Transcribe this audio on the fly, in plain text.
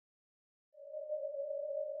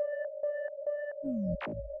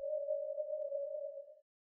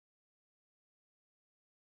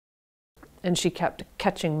And she kept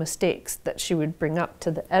catching mistakes that she would bring up to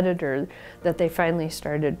the editor, that they finally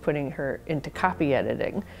started putting her into copy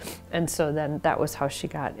editing. And so then that was how she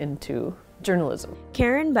got into journalism.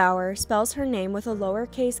 Karen Bauer spells her name with a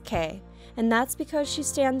lowercase k, and that's because she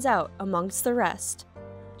stands out amongst the rest.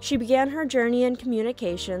 She began her journey in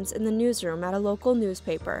communications in the newsroom at a local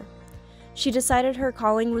newspaper. She decided her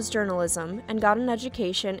calling was journalism and got an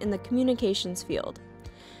education in the communications field.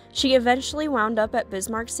 She eventually wound up at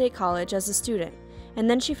Bismarck State College as a student, and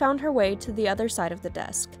then she found her way to the other side of the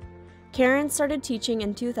desk. Karen started teaching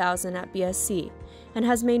in 2000 at BSC, and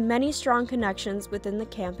has made many strong connections within the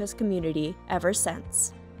campus community ever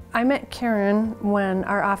since. I met Karen when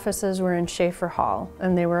our offices were in Schaefer Hall,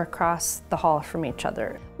 and they were across the hall from each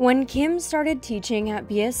other. When Kim started teaching at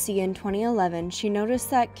BSC in 2011, she noticed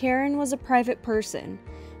that Karen was a private person,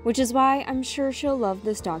 which is why I'm sure she'll love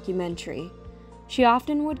this documentary. She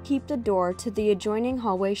often would keep the door to the adjoining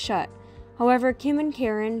hallway shut. However, Kim and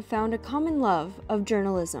Karen found a common love of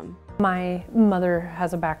journalism. My mother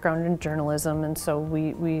has a background in journalism, and so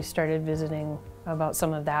we started visiting about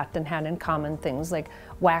some of that and had in common things like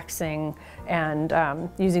waxing and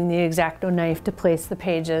using the X-Acto knife to place the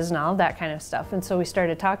pages and all that kind of stuff. And so we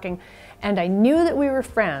started talking, and I knew that we were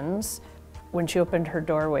friends when she opened her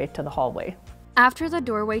doorway to the hallway. After the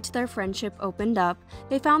doorway to their friendship opened up,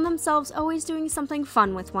 they found themselves always doing something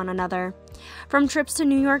fun with one another. From trips to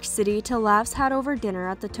New York City to laughs had over dinner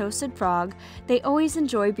at the Toasted Frog, they always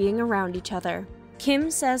enjoy being around each other. Kim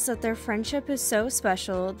says that their friendship is so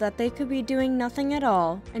special that they could be doing nothing at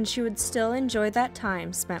all, and she would still enjoy that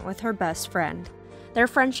time spent with her best friend. Their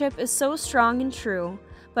friendship is so strong and true,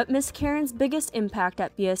 but Miss Karen's biggest impact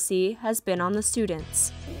at BSC has been on the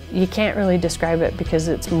students. You can't really describe it because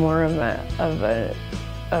it's more of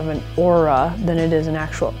an aura than it is an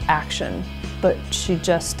actual action. But she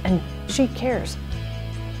cares,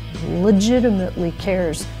 legitimately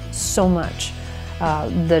cares so much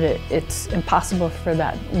that it's impossible for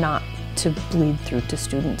that not to bleed through to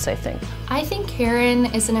students, I think. I think Karen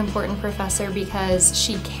is an important professor because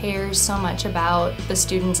she cares so much about the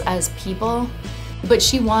students as people. But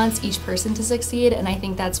she wants each person to succeed, and I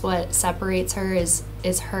think that's what separates her is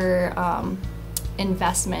her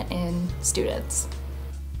investment in students.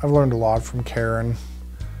 I've learned a lot from Karen,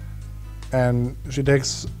 and she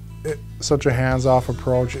takes such a hands-off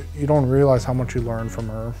approach. You don't realize how much you learn from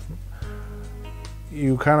her.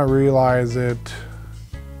 You kind of realize it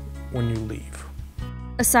when you leave.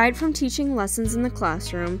 Aside from teaching lessons in the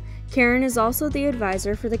classroom, Karen is also the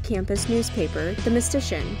advisor for the campus newspaper, The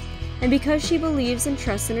Mystician. And because she believes and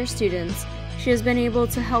trusts in her students, she has been able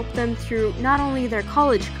to help them through not only their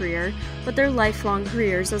college career, but their lifelong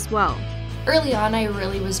careers as well. Early on, I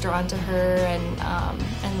really was drawn to her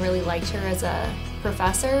and really liked her as a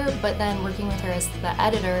professor, but then working with her as the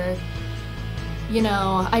editor, you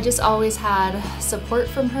know, I just always had support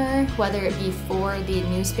from her, whether it be for the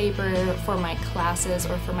newspaper, for my classes,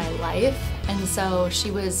 or for my life. And so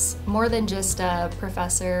she was more than just a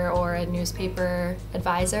professor or a newspaper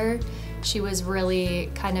advisor. She was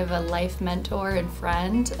really kind of a life mentor and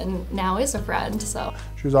friend, and now is a friend, so.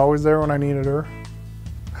 She was always there when I needed her,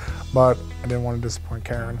 but I didn't want to disappoint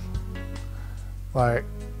Karen. Like,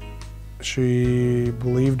 she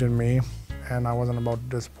believed in me, and I wasn't about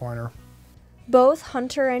to disappoint her. Both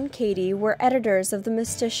Hunter and Katie were editors of The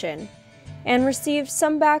Mystician and received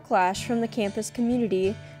some backlash from the campus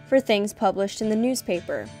community for things published in the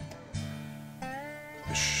newspaper.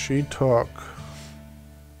 She took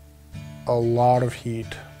a lot of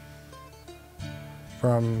heat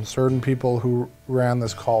from certain people who ran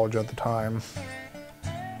this college at the time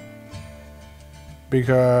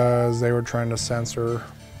because they were trying to censor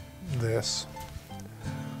this,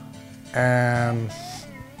 and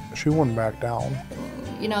she wouldn't back down.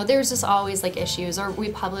 You know, there's just always like issues, or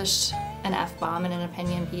we published an F-bomb in an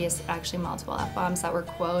opinion piece, actually multiple F-bombs that were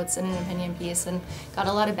quotes in an opinion piece, and got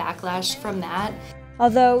a lot of backlash from that.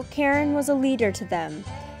 Although Karen was a leader to them,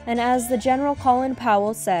 and as the General Colin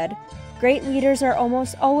Powell said, great leaders are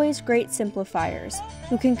almost always great simplifiers,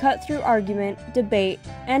 who can cut through argument, debate,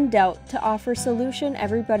 and doubt to offer solution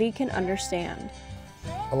everybody can understand.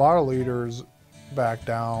 A lot of leaders back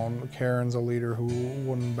down. Karen's a leader who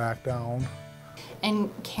wouldn't back down.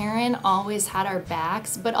 And Karen always had our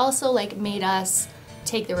backs, but also like made us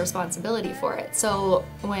take the responsibility for it. So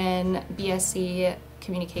when BSC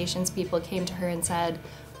communications people came to her and said,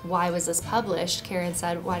 why was this published? Karen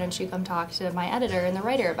said, why don't you come talk to my editor and the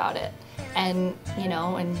writer about it? And, you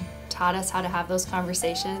know, and taught us how to have those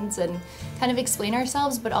conversations and kind of explain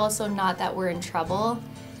ourselves, but also not that we're in trouble,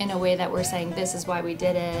 in a way that we're saying this is why we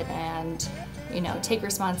did it, and take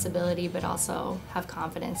responsibility, but also have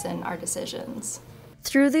confidence in our decisions.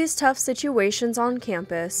 Through these tough situations on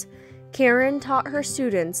campus, Karen taught her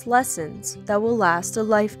students lessons that will last a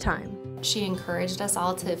lifetime. She encouraged us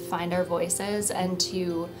all to find our voices and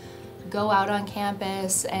to go out on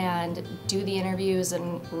campus and do the interviews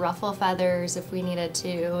and ruffle feathers if we needed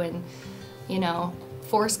to, and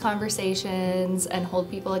force conversations and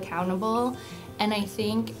hold people accountable. And I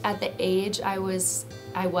think at the age I was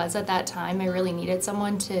at that time, I really needed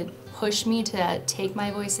someone to push me to take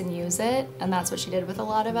my voice and use it, and that's what she did with a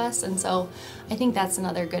lot of us. And so I think that's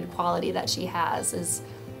another good quality that she has, is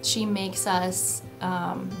she makes us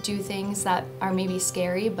do things that are maybe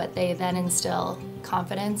scary, but they then instill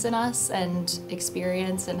confidence in us and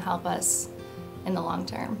experience and help us in the long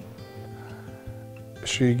term.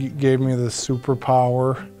 She gave me the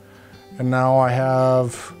superpower, and now I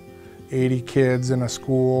have 80 kids in a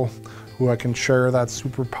school who I can share that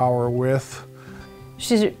superpower with.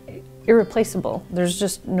 She's irreplaceable. There's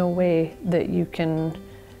just no way that you can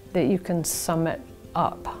sum it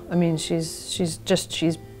up. I mean, she's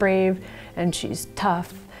brave, and she's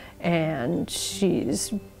tough, and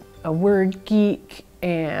she's a word geek,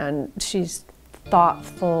 and she's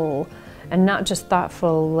thoughtful, and not just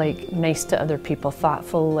thoughtful like nice to other people,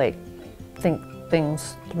 thoughtful like think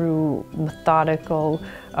things through, methodical.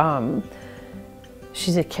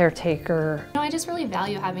 She's a caretaker. I just really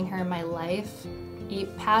value having her in my life.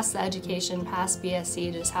 Past the education, past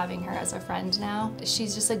BSc, just having her as a friend now.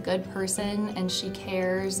 She's just a good person, and she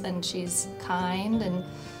cares, and she's kind, and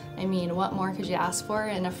I mean, what more could you ask for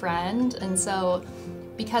in a friend? And so,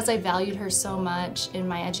 because I valued her so much in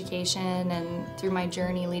my education and through my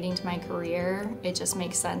journey leading to my career, it just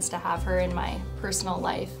makes sense to have her in my personal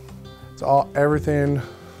life. Everything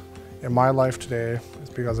in my life today is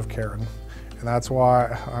because of Karen. And that's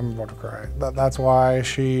why, I'm about to cry,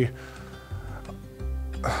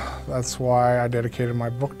 that's why I dedicated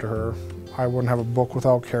my book to her. I wouldn't have a book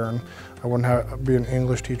without Karen. I wouldn't be an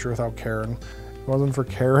English teacher without Karen. If it wasn't for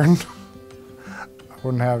Karen, I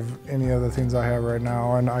wouldn't have any of the things I have right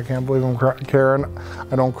now. And I can't believe I'm crying. Karen,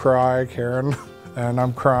 I don't cry, Karen. And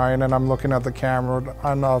I'm crying, and I'm looking at the camera.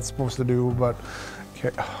 I'm not supposed to do, but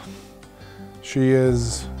she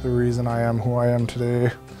is the reason I am who I am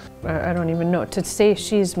today. I don't even know. To say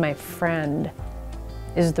she's my friend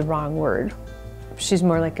is the wrong word. She's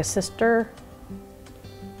more like a sister.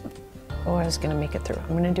 Oh, I was gonna make it through.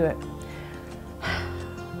 I'm gonna do it.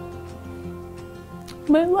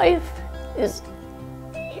 My life is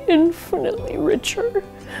infinitely richer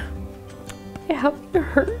by having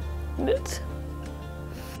her in it.